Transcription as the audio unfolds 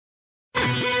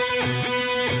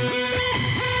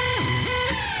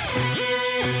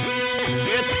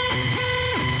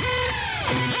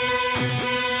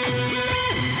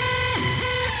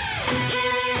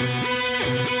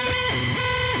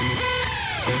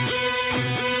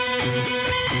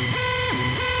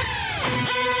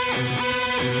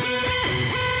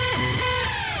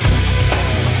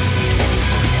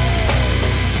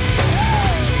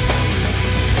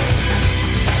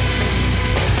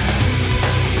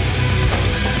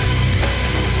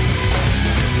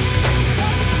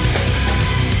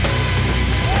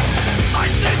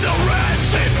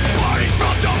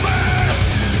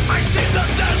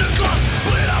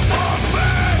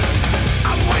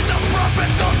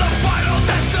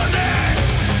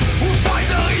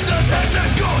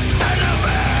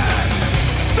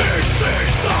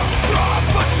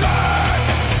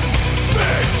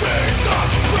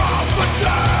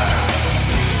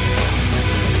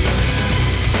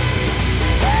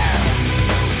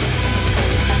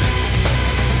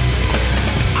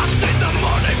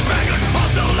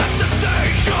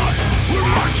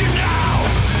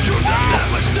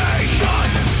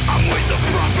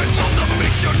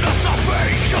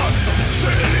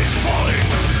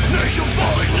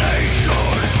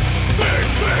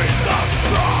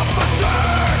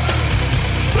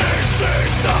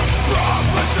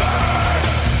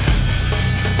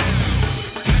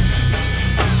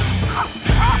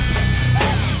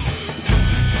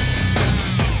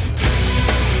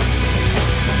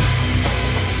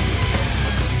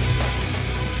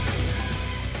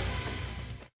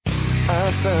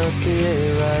felt the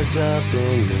air rise up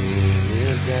in me.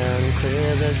 Kneel down and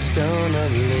clear the stone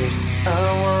of leaves. I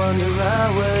wander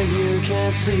out where you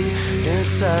can't see.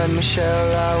 Inside my shell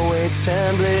I wait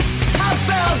and bleed. I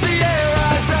felt the air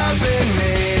rise up in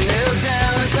me. Kneel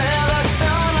down and clear the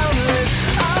stone of leaves.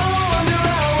 I wander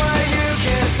out where you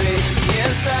can't see.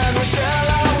 Inside my shell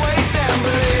I wait and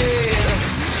bleed.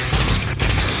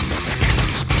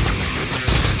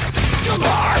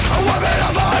 Goodbye, a woman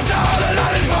of our time.